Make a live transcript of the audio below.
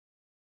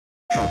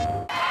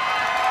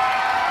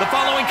The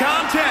following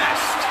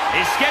contest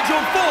is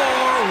scheduled for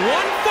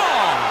one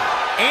fall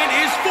and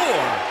is for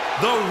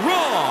the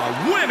Raw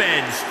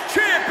Women's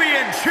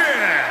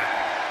Championship.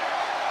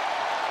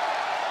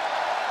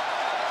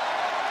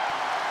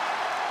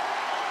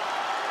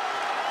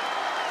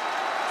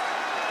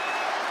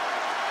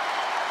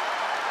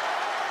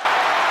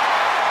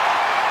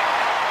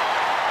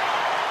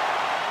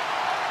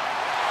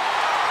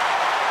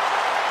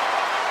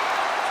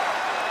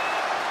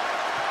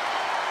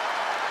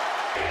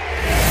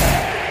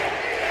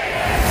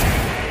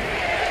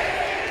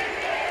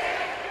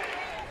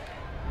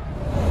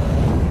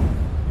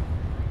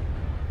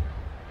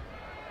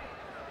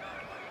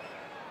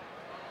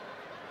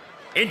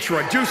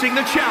 Introducing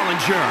the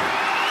challenger,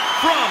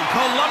 from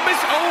Columbus,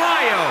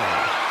 Ohio,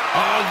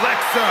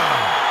 Alexa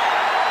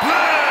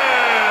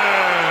Bliss.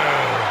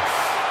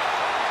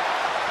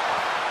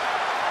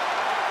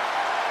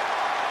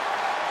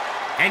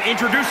 And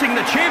introducing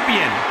the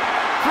champion,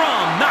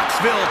 from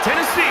Knoxville,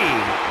 Tennessee,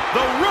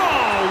 the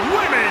Raw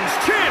Women's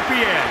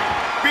Champion,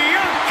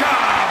 Bianca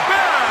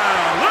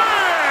Belair.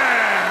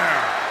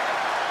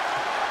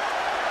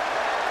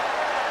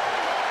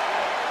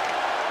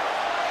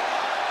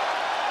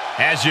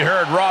 As you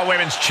heard, Raw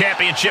Women's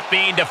Championship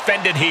being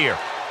defended here.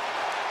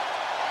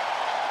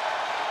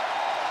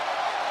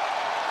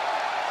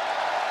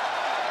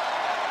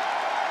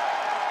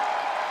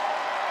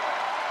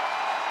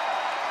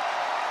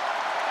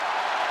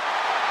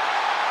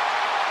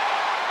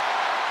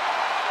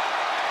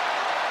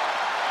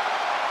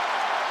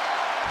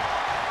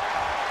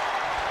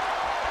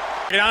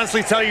 I can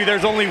honestly tell you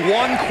there's only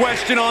one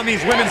question on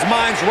these women's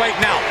minds right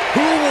now.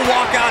 Who will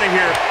walk out of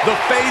here the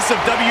face of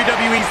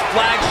WWE's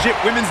flagship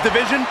women's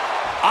division?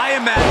 I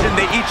imagine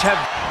they each have...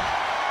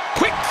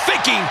 Quick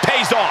thinking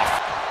pays off.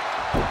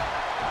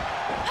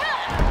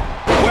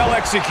 Well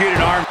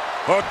executed arm.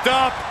 Hooked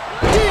up.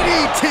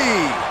 DDT.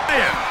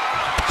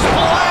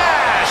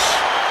 Splash.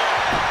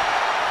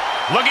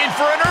 Looking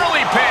for an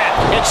early pin.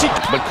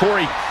 But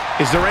Corey,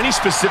 is there any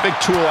specific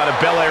tool out of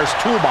Belair's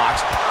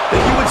toolbox that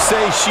you would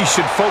say she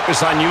should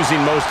focus on using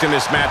most in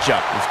this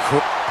matchup?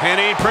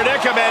 Penny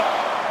predicament.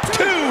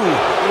 Two.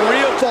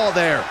 Real fall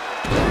there.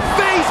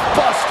 Face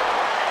bust.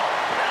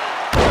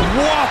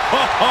 Whoa!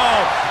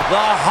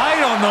 The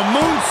height on the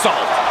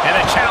moonsault. And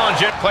the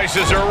challenge it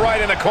places her right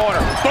in the corner.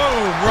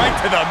 Boom! Right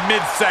to the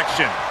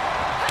midsection.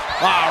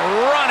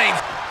 Running.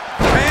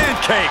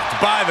 Pancaked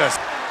by the...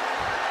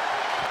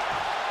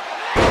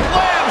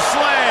 Lamb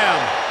slam.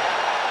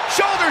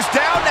 Shoulders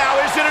down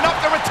now. Is it enough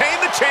to retain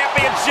the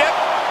championship?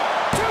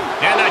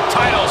 And the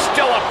title's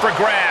still up for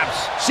grabs.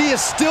 She is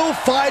still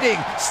fighting,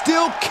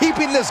 still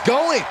keeping this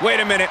going.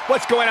 Wait a minute.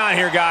 What's going on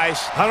here,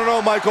 guys? I don't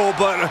know, Michael,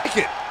 but I like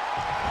it.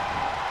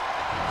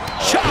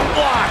 Chop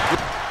block.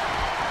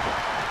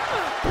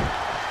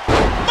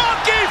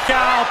 Monkey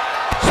count.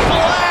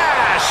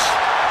 Splash.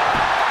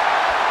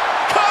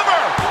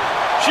 Cover.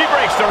 She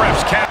breaks the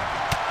ref's count.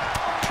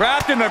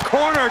 Trapped in the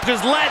corner,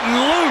 just letting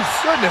loose.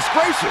 Goodness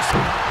gracious.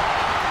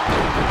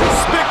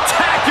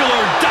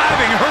 Spectacular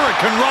diving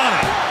Hurricane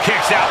Rana.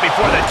 Kicks out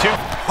before the two.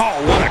 Oh,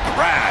 what a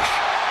crash.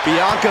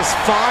 Bianca's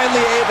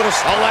finally able to...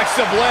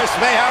 Alexa Bliss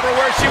may have her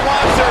where she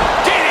wants her.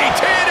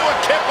 DDT to a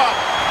kip up.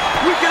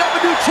 We could have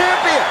a new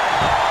champion.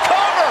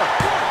 Cover.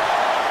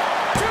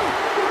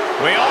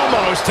 We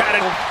almost had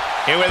it.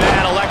 And with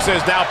that, Alexa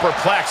is now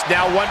perplexed,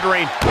 now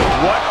wondering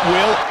what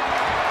will...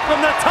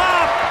 From the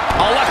top.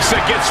 Alexa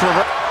gets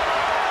reversed.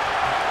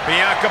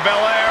 Bianca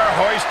Belair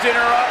hoisting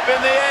her up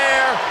in the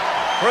air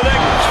for the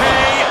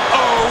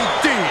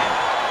KOD.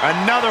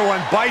 Another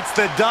one bites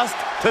the dust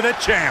to the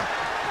champ.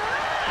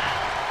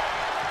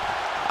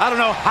 I don't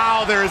know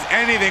how there is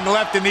anything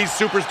left in these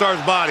superstars'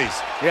 bodies.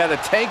 Yeah, the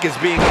tank is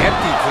being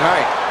emptied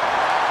tonight.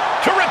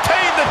 To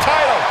retain the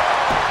title.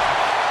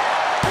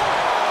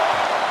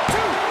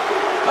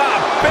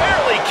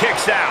 Barely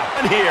kicks out.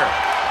 And here.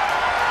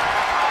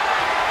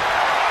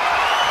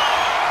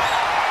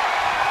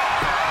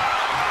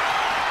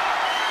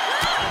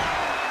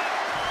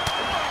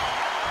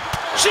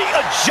 She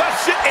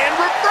adjusts it and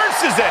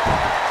reverses it.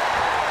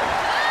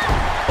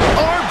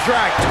 Arm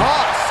drag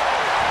toss.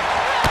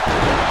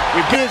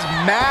 We've got his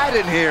mad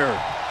in here.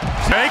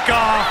 Take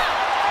off.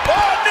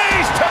 Oh,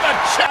 knees to the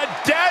chest.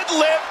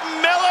 Deadlift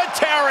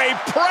military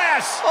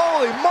press.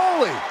 Holy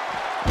moly.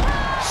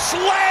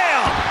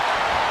 Slam.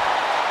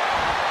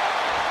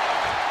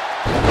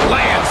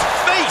 Lands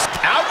face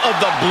out of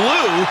the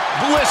blue.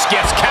 Bliss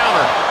gets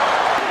countered.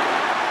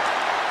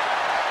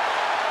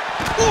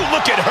 Ooh,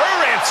 look at her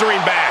answering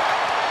back.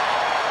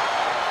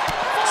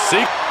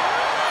 See?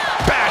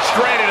 Bash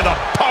straight into the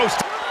post.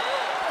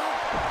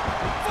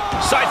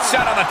 Sight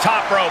set on the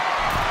top rope.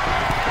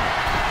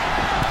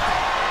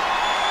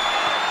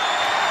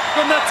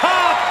 From the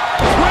top,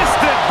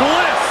 Twisted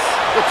Bliss.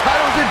 The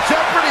title's in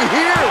jeopardy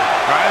here.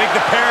 I think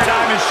the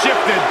paradigm has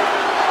shifted.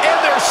 And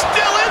they're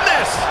still in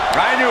this.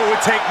 I knew it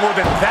would take more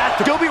than that.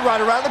 He'll be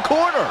right around the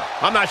corner.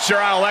 I'm not sure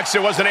how Alexa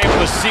wasn't able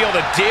to seal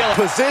the deal.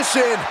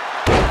 Position.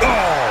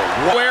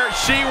 Oh, where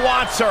she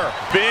wants her.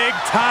 Big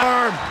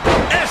time.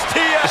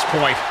 STS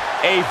point.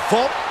 A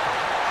vault.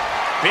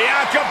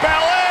 Bianca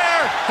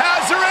Belair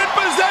has her in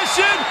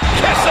possession.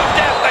 Kiss of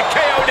death, the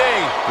KOD.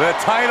 The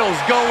title's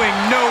going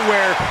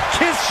nowhere.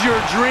 Kiss your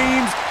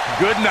dreams.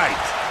 Good night.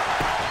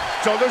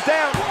 Shoulders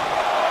down.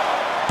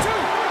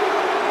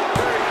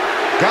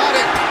 Got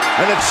it.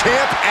 And the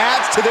champ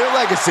adds to their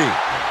legacy.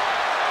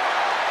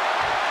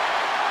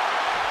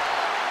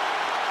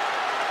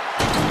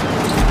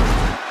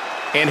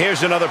 And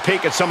here's another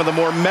peek at some of the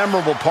more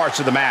memorable parts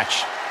of the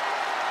match.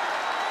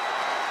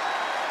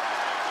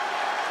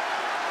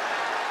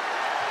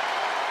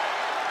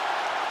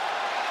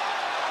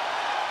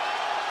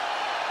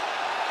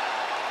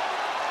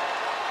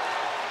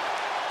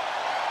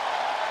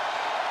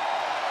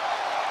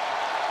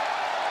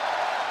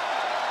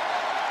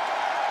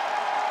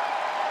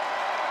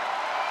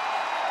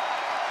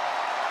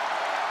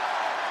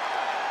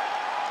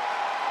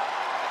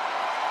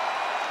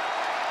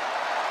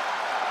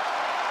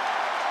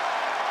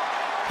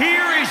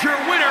 Here is your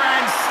winner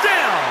and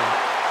still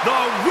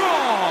the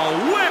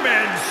Raw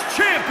Women's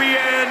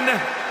Champion,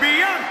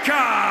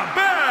 Bianca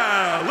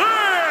Belair.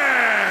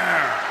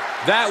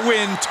 That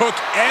win took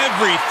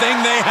everything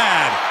they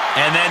had.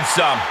 And then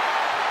some.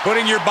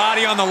 Putting your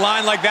body on the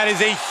line like that is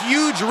a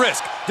huge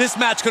risk. This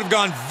match could have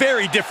gone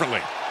very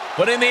differently.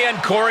 But in the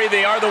end, Corey,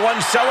 they are the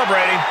ones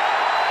celebrating.